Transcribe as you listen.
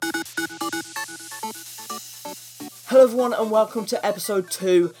Hello everyone and welcome to episode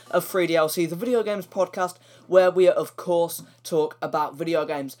 2 of 3DLC, the video games podcast where we of course talk about video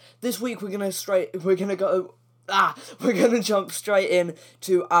games. This week we're gonna jump straight in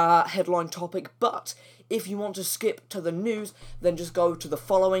to our headline topic, but if you want to skip to the news, then just go to the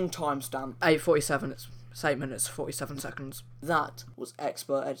following timestamp. 8:47, it's 8 minutes, 47 seconds. That was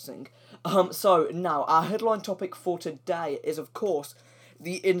expert editing. So now, our headline topic for today is of course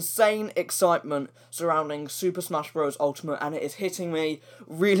the insane excitement surrounding Super Smash Bros. Ultimate, and it is hitting me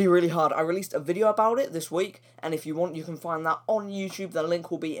really, really hard. I released a video about it this week, and if you want, you can find that on YouTube. The link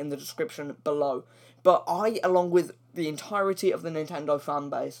will be in the description below. But I, along with the entirety of the Nintendo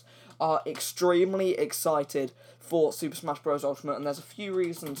fan base, are extremely excited for Super Smash Bros. Ultimate, and there's a few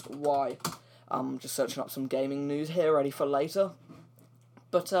reasons why. I'm just searching up some gaming news here, ready for later.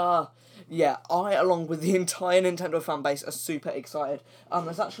 But, yeah, I, along with the entire Nintendo fan base, are super excited.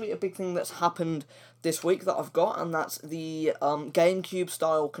 There's actually a big thing that's happened this week that I've got, and that's the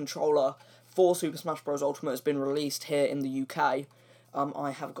GameCube-style controller for Super Smash Bros. Ultimate has been released here in the UK.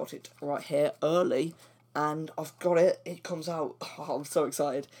 I have got it right here early, and I've got it. It comes out. Oh, I'm so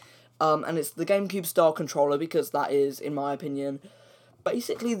excited. And it's the GameCube-style controller because that is, in my opinion,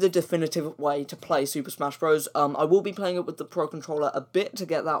 basically the definitive way to play Super Smash Bros. I will be playing it with the Pro Controller a bit to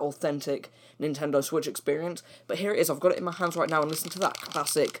get that authentic Nintendo Switch experience, but here it is. I've got it in my hands right now, and listen to that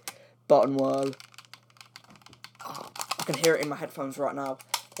classic button whirl. I can hear it in my headphones right now.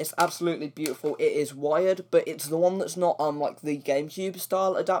 It's absolutely beautiful. It is wired, but it's the one that's not like the GameCube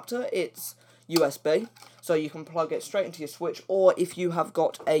style adapter. It's USB, so you can plug it straight into your Switch, or if you have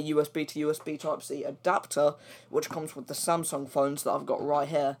got a USB to USB Type-C adapter, which comes with the Samsung phones that I've got right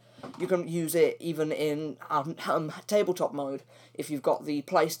here, you can use it even in tabletop mode if you've got the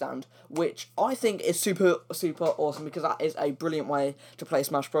play stand, which I think is super, super awesome because that is a brilliant way to play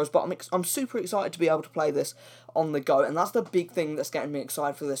Smash Bros. But I'm super excited to be able to play this on the go, and that's the big thing that's getting me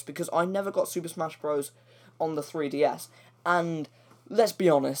excited for this, because I never got Super Smash Bros. On the 3DS, and let's be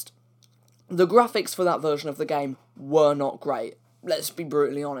honest, the graphics for that version of the game were not great. Let's be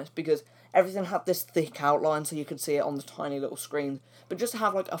brutally honest, because everything had this thick outline so you could see it on the tiny little screen. But just to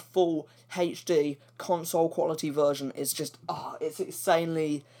have like a full HD console quality version is just it's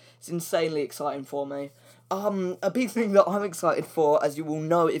insanely exciting for me. A big thing that I'm excited for, as you will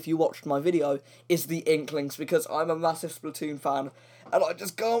know if you watched my video, is the Inklings, because I'm a massive Splatoon fan, and I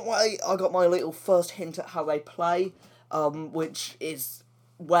just can't wait. I got my little first hint at how they play, which is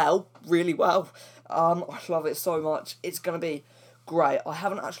really well. I love it so much. It's going to be great. I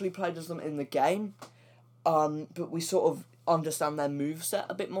haven't actually played as them in the game, but we sort of understand their moveset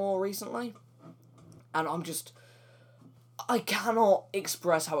a bit more recently, and I cannot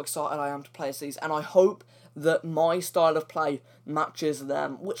express how excited I am to play as these, and I hope that my style of play matches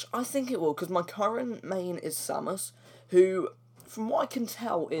them, which I think it will, because my current main is Samus, who, from what I can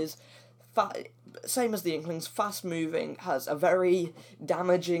tell, is same as the Inklings, fast moving, has a very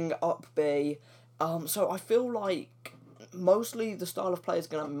damaging up B, so I feel like mostly the style of play is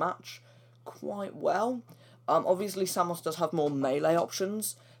going to match quite well. Obviously Samus does have more melee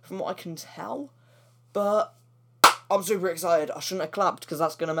options, from what I can tell, but I'm super excited. I shouldn't have clapped, because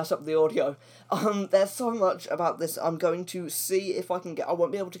that's going to mess up the audio. There's so much about this. I'm going to see if I can I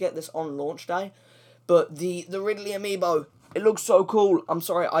won't be able to get this on launch day, but the Ridley amiibo, it looks so cool. I'm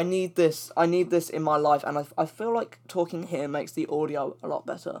sorry, I need this in my life, and I feel like talking here makes the audio a lot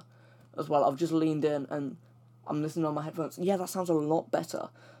better as well. I've just leaned in and I'm listening on my headphones. Yeah, that sounds a lot better.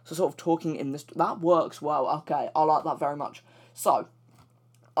 So sort of talking in this, that works well. Okay, I like that very much. So,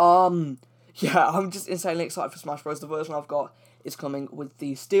 yeah, I'm just insanely excited for Smash Bros. The version I've got is coming with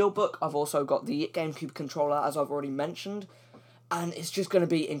the Steelbook. I've also got the GameCube controller, as I've already mentioned, and it's just going to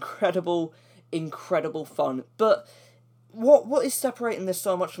be incredible fun. But what is separating this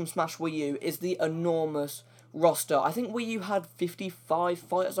so much from Smash Wii U is the enormous roster. I think Wii U had 55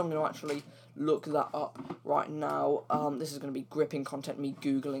 fighters. I'm going to actually look that up right now. This is going to be gripping content, me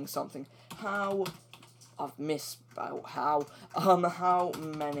Googling something. I've misspelled how. How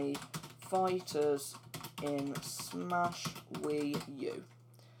many fighters in Smash Wii U?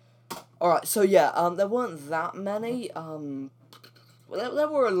 Alright, so yeah, there weren't that many. There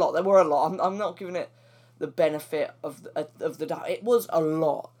were a lot. I'm not giving it the benefit of the doubt. It was a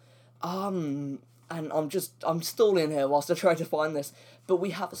lot. And I'm stalling here whilst I try to find this. But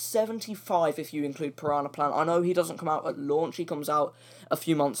we have 75 if you include Piranha Plant. I know he doesn't come out at launch, he comes out a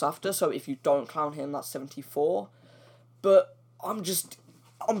few months after, so if you don't count him, that's 74. But I'm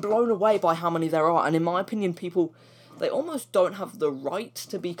blown away by how many there are, and in my opinion, they almost don't have the right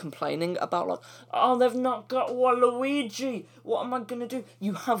to be complaining about, like, oh, they've not got Waluigi, what am I gonna do?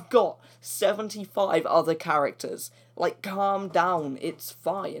 You have got 75 other characters. Like, calm down, it's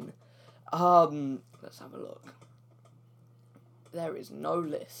fine. Let's have a look. There is no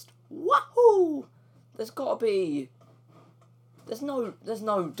list. Wahoo! There's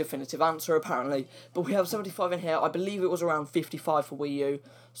no definitive answer, apparently, but we have 75 in here. I believe it was around 55 for Wii U,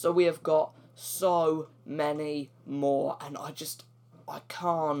 so we have got so many more, and I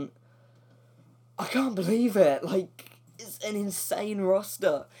can't believe it. Like, it's an insane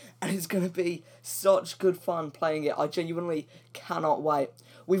roster, and it's going to be such good fun playing it. I genuinely cannot wait.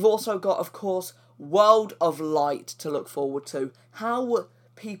 We've also got, of course, World of Light to look forward to. How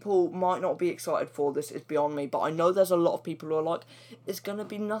people might not be excited for this is beyond me, but I know there's a lot of people who are like, it's gonna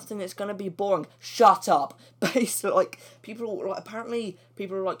be nothing, it's gonna be boring. Shut up. Basically, apparently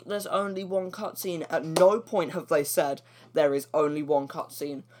people are like, there's only one cutscene. At no point have they said there is only one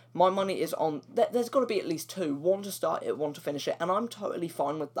cutscene. My money is on, there's got to be at least two, one to start it, one to finish it, and I'm totally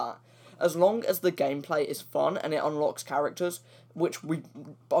fine with that. As long as the gameplay is fun and it unlocks characters, which we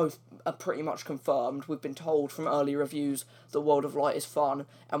both are pretty much confirmed. We've been told from early reviews that World of Light is fun,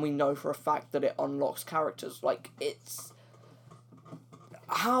 and we know for a fact that it unlocks characters. Like, it's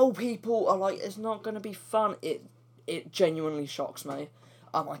how people are like, it's not going to be fun. It genuinely shocks me.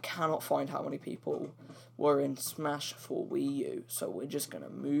 I cannot find how many people were in Smash for Wii U, so we're just going to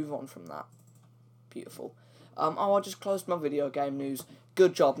move on from that. Beautiful. I just closed my video game news.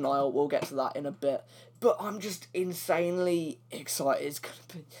 Good job, Niall. We'll get to that in a bit. But I'm just insanely excited. It's going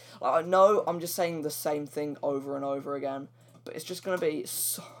to be... Like, I know I'm just saying the same thing over and over again, but it's just going to be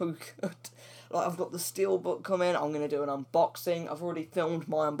so good. Like, I've got the Steelbook coming. I'm going to do an unboxing. I've already filmed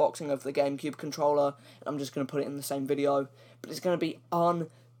my unboxing of the GameCube controller, and I'm just going to put it in the same video. But it's going to be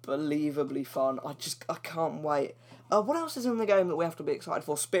unbelievably fun. I can't wait. What else is in the game that we have to be excited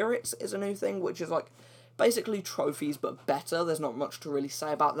for? Spirits is a new thing, which is like basically trophies but better. There's not much to really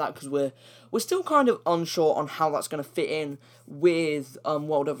say about that because we're still kind of unsure on how that's going to fit in with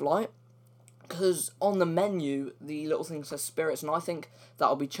World of Light, because on the menu the little thing says Spirits, and I think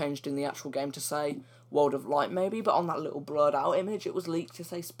that'll be changed in the actual game to say World of Light maybe, but on that little blurred out image it was leaked to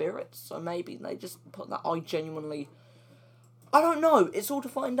say Spirits, so maybe they just put that. I don't know. It's all to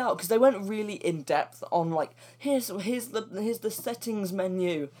find out, because they went really in depth on like here's the settings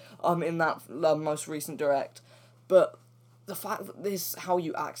menu in that most recent direct, but the fact that this how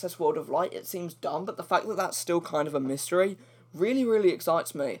you access World of Light, it seems dumb, but the fact that that's still kind of a mystery really, really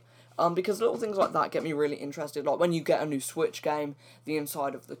excites me. Because little things like that get me really interested. Like when you get a new Switch game, the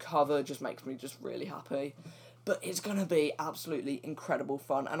inside of the cover just makes me just really happy. But it's going to be absolutely incredible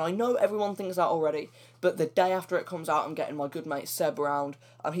fun. And I know everyone thinks that already, but the day after it comes out, I'm getting my good mate Seb round.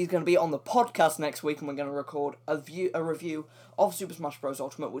 He's going to be on the podcast next week, and we're going to record a review of Super Smash Bros.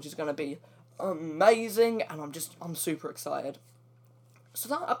 Ultimate, which is going to be amazing, and I'm super excited. So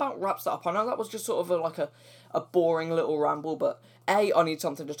that about wraps that up. I know that was just sort of a boring little ramble, but A, I need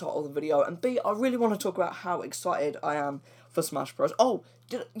something to title the video, and B, I really want to talk about how excited I am for Smash Bros. Oh,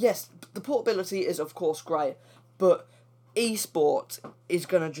 yes, the portability is of course great, but esports is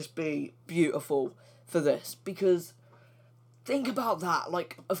going to just be beautiful for this, because think about that.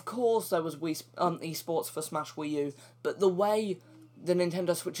 Like, of course there was esports for Smash Wii U, but the way the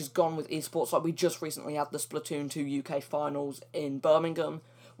Nintendo Switch has gone with esports, like we just recently had the Splatoon 2 UK finals in Birmingham,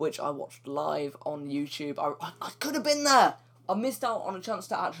 which I watched live on YouTube. I could have been there. I missed out on a chance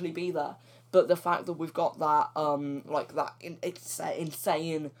to actually be there. But the fact that we've got that, it's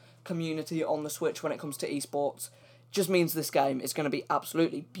insane community on the Switch when it comes to esports just means this game is going to be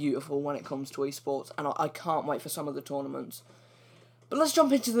absolutely beautiful when it comes to esports, and I can't wait for some of the tournaments. But let's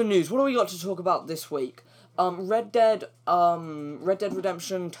jump into the news. What do we got to talk about this week? Red Dead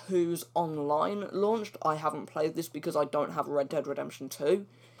Redemption 2's online launched. I haven't played this because I don't have Red Dead Redemption 2.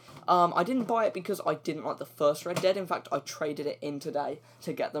 I didn't buy it because I didn't like the first Red Dead. In fact, I traded it in today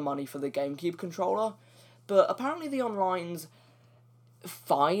to get the money for the GameCube controller. But apparently the online's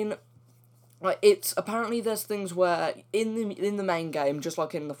fine. Like, apparently there's things where in the main game, just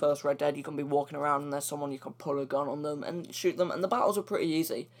like in the first Red Dead, you can be walking around and there's someone, you can pull a gun on them and shoot them, and the battles are pretty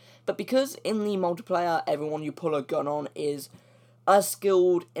easy. But because in the multiplayer, everyone you pull a gun on is as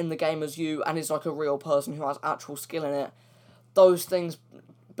skilled in the game as you, and is like a real person who has actual skill in it, those things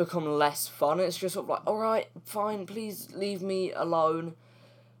become less fun. It's just sort of like, alright, fine, please leave me alone.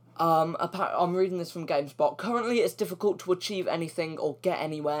 I'm reading this from GameSpot. Currently, it's difficult to achieve anything or get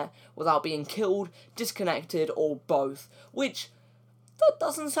anywhere without being killed, disconnected, or both. Which, that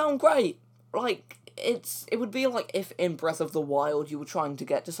doesn't sound great. Like, it would be like if in Breath of the Wild you were trying to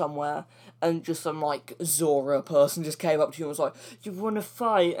get to somewhere and just some like Zora person just came up to you and was like, "You want to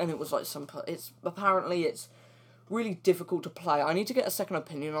fight?" And it was like it's really difficult to play. I need to get a second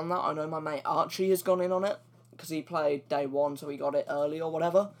opinion on that. I know my mate Archie has gone in on it because he played day one, so he got it early or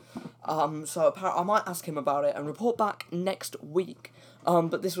whatever. So I might ask him about it and report back next week.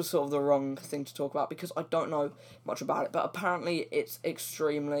 But this was sort of the wrong thing to talk about because I don't know much about it. But apparently it's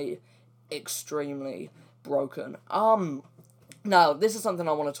extremely, extremely broken. Now this is something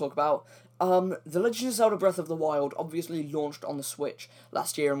I want to talk about. The Legend of Zelda Breath of the Wild obviously launched on the Switch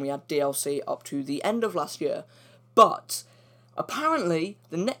last year, and we had DLC up to the end of last year. But apparently,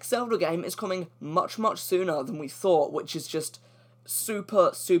 the next Zelda game is coming much, much sooner than we thought, which is just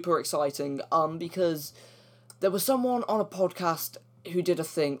super, super exciting. Because there was someone on a podcast who did a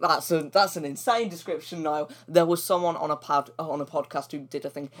thing. That's an insane description now. There was someone on a podcast who did a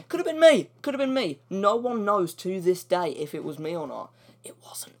thing. Could have been me. No one knows to this day if it was me or not. It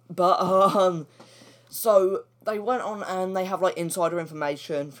wasn't. But so they went on and they have like insider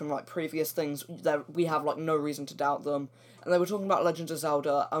information from like previous things that we have like no reason to doubt them. And they were talking about Legend of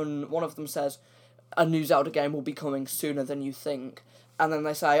Zelda, and one of them says a new Zelda game will be coming sooner than you think. And then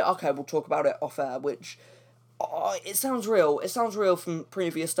they say, okay, we'll talk about it off air, which it sounds real. It sounds real from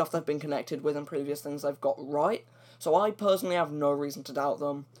previous stuff they've been connected with and previous things they've got right. So I personally have no reason to doubt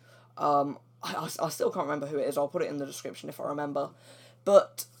them. I still can't remember who it is. I'll put it in the description if I remember.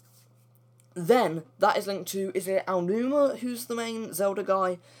 But then, that is linked to, is it Aonuma, who's the main Zelda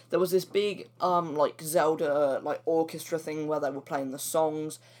guy? There was this big, like, Zelda, like, orchestra thing where they were playing the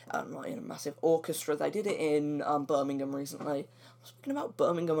songs, like, in a massive orchestra. They did it in, Birmingham recently. I'm speaking about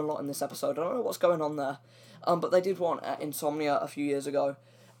Birmingham a lot in this episode. I don't know what's going on there. But they did one at Insomnia a few years ago.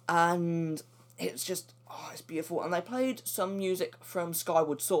 And it's just, it's beautiful. And they played some music from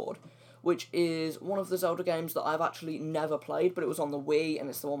Skyward Sword, which is one of the Zelda games that I've actually never played, but it was on the Wii, and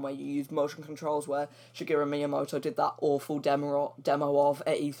it's the one where you use motion controls, where Shigeru Miyamoto did that awful demo of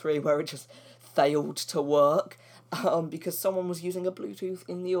at E3, where it just failed to work, because someone was using a Bluetooth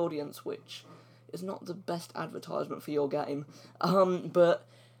in the audience, which is not the best advertisement for your game. But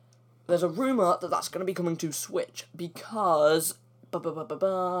there's a rumour that that's going to be coming to Switch, because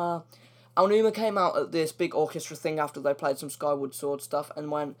Aonuma came out at this big orchestra thing after they played some Skyward Sword stuff,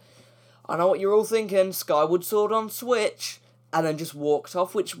 and went, I know what you're all thinking, Skyward Sword on Switch, and then just walked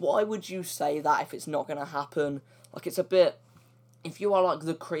off, which, why would you say that if it's not going to happen? Like, it's a bit, if you are, like,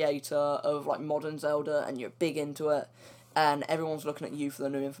 the creator of, like, modern Zelda, and you're big into it, and everyone's looking at you for the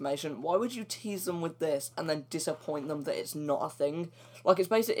new information, why would you tease them with this, and then disappoint them that it's not a thing? Like, it's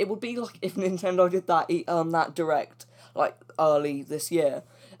basically, it would be like if Nintendo did that Direct, like, early this year,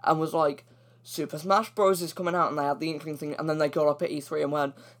 and was like, Super Smash Bros. Is coming out, and they had the inkling thing, and then they got up at E3 and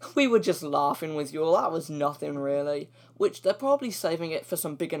went, we were just laughing with you all, that was nothing really. Which, they're probably saving it for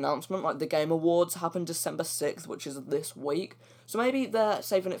some big announcement, like the Game Awards happen December 6th, which is this week. So maybe they're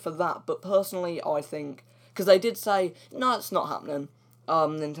saving it for that, but personally, I think, because they did say, no, it's not happening.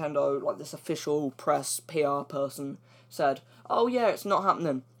 Nintendo, like this official press PR person, said, oh yeah, it's not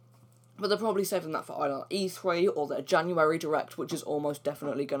happening. But they're probably saving that for either E3 or their January Direct, which is almost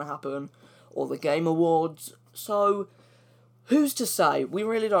definitely going to happen, or the Game Awards. So, who's to say? We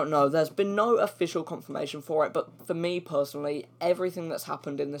really don't know. There's been no official confirmation for it, but for me personally, everything that's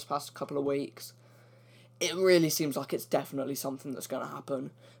happened in this past couple of weeks, it really seems like it's definitely something that's going to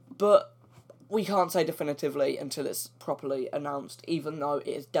happen. But we can't say definitively until it's properly announced, even though it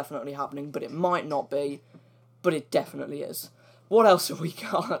is definitely happening, but it might not be, but it definitely is. What else have we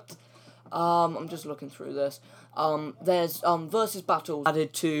got? I'm just looking through this. There's versus battles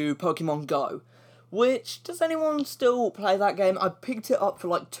added to Pokemon Go, which, does anyone still play that game? I picked it up for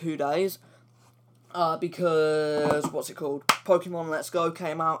like 2 days, because, Pokemon Let's Go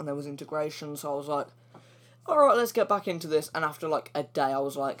came out and there was integration, so I was like, alright, let's get back into this, and after like a day I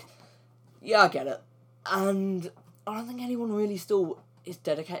was like, yeah, I get it. And I don't think anyone really still is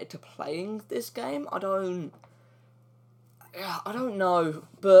dedicated to playing this game. I don't know,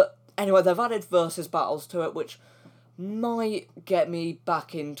 but anyway, they've added versus battles to it, which might get me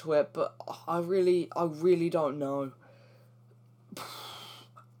back into it, but I really don't know.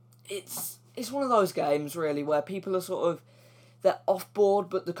 It's one of those games, really, where people are sort of, they're off board,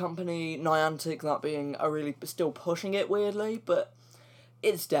 but the company, Niantic, that being, are really still pushing it weirdly, but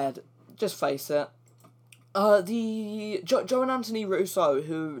it's dead. Just face it. Joe and Anthony Russo,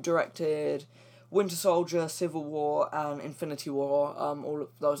 who directed Winter Soldier, Civil War, and Infinity War, all of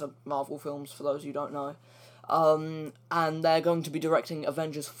those are Marvel films, for those who don't know, and they're going to be directing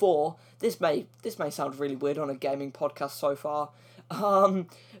Avengers 4. This may sound really weird on a gaming podcast so far,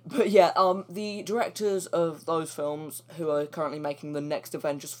 But yeah, the directors of those films, who are currently making the next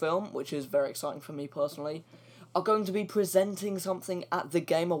Avengers film, which is very exciting for me personally, are going to be presenting something at the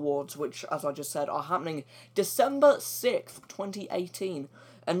Game Awards, which, as I just said, are happening December 6th, 2018.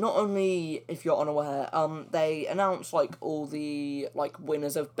 And not only, if you're unaware, they announced, like, all the, like,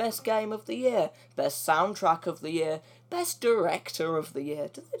 winners of Best Game of the Year, Best Soundtrack of the Year, Best Director of the Year.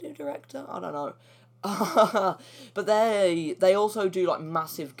 Did they do Director? I don't know. But they also do, like,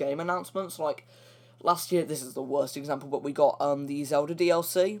 massive game announcements. Like, last year, this is the worst example, but we got, the Zelda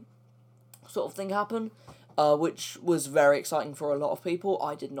DLC sort of thing happen, which was very exciting for a lot of people.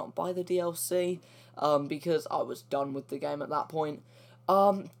 I did not buy the DLC, because I was done with the game at that point.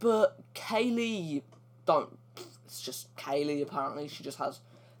 But Kaylee, it's just Kaylee, apparently. She just has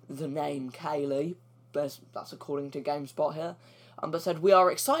the name Kaylee. That's according to GameSpot here. But said, "We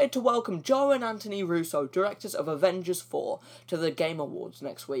are excited to welcome Joe and Anthony Russo, directors of Avengers 4, to the Game Awards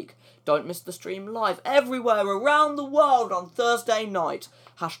next week. Don't miss the stream live everywhere around the world on Thursday night.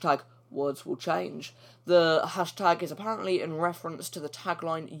 Hashtag words will change." The hashtag is apparently in reference to the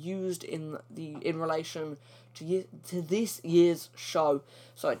tagline used in relation to this year's show,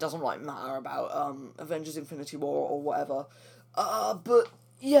 so it doesn't like matter about Avengers Infinity War or whatever. But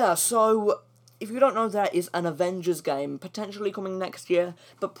yeah, so if you don't know, there is an Avengers game potentially coming next year,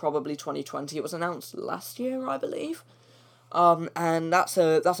 but probably 2020. It was announced last year, I believe. And that's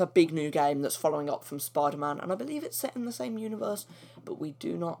a big new game that's following up from Spider-Man, and I believe it's set in the same universe, but we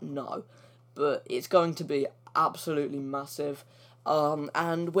do not know. But it's going to be absolutely massive.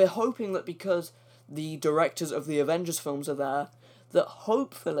 And we're hoping that because the directors of the Avengers films are there, that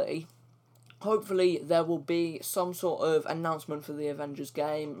hopefully there will be some sort of announcement for the Avengers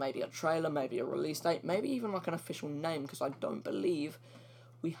game, maybe a trailer, maybe a release date, maybe even like an official name, because I don't believe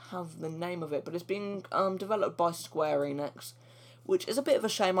we have the name of it, but it's being developed by Square Enix, which is a bit of a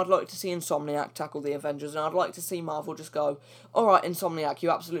shame. I'd like to see Insomniac tackle the Avengers, and I'd like to see Marvel just go, "Alright, Insomniac,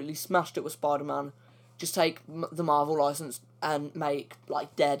 you absolutely smashed it with Spider-Man, just take the Marvel license and make,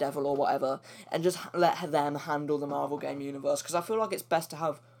 like, Daredevil or whatever, and just let them handle the Marvel game universe," because I feel like it's best to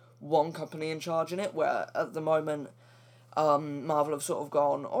have one company in charge in it, where at the moment, Marvel have sort of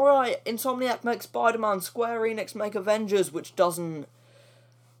gone, "Alright, Insomniac make Spider-Man, Square Enix make Avengers," which doesn't...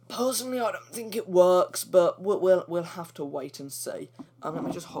 Personally, I don't think it works, but we'll have to wait and see. Let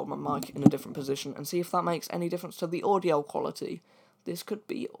me just hold my mic in a different position and see if that makes any difference to the audio quality. This could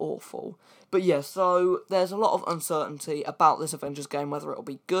be awful. But yeah, so there's a lot of uncertainty about this Avengers game, whether it'll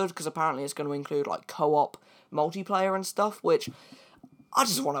be good, because apparently it's going to include, like, co-op multiplayer and stuff, which I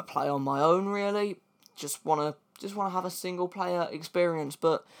just want to play on my own, really. Just want to have a single-player experience,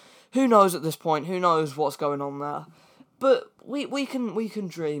 but who knows at this point? Who knows what's going on there? But we can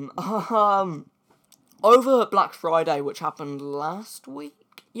dream. Over Black Friday, which happened last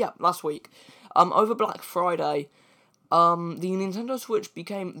week? Yeah, last week. Over Black Friday, the Nintendo Switch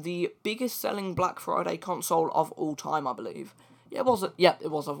became the biggest selling Black Friday console of all time, I believe. Yeah, it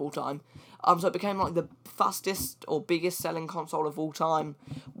was of all time. So it became like the fastest or biggest selling console of all time,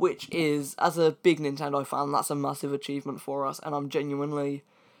 which is, as a big Nintendo fan, that's a massive achievement for us, and I'm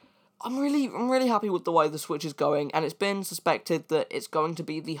really happy with the way the Switch is going, and it's been suspected that it's going to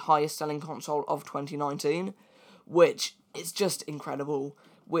be the highest selling console of 2019, which is just incredible.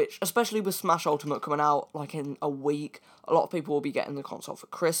 Which, especially with Smash Ultimate coming out, like, in a week, a lot of people will be getting the console for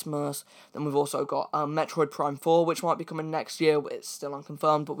Christmas. Then we've also got Metroid Prime 4, which might be coming next year, it's still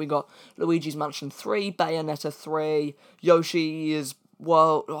unconfirmed, but we got Luigi's Mansion 3, Bayonetta 3, Yoshi's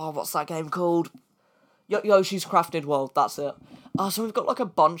World, what's that game called? Yoshi's Crafted World, that's it. So we've got, like, a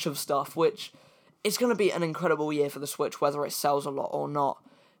bunch of stuff, which is going to be an incredible year for the Switch, whether it sells a lot or not.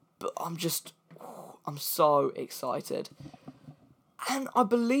 But I'm so excited. And I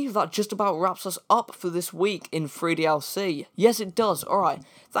believe that just about wraps us up for this week in 3DLC. Yes, it does. Alright,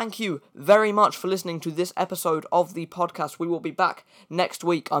 thank you very much for listening to this episode of the podcast. We will be back next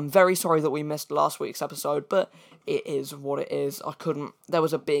week. I'm very sorry that we missed last week's episode, but it is what it is. There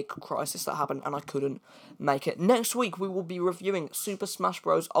was a big crisis that happened and I couldn't make it. Next week we will be reviewing Super Smash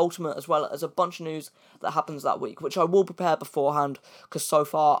Bros. Ultimate, as well as a bunch of news that happens that week, which I will prepare beforehand, because so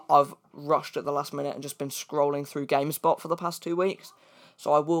far I've rushed at the last minute and just been scrolling through GameSpot for the past 2 weeks.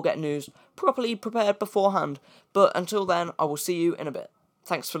 So I will get news properly prepared beforehand. But until then, I will see you in a bit.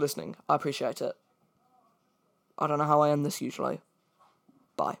 Thanks for listening. I appreciate it. I don't know how I end this usually.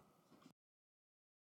 Bye.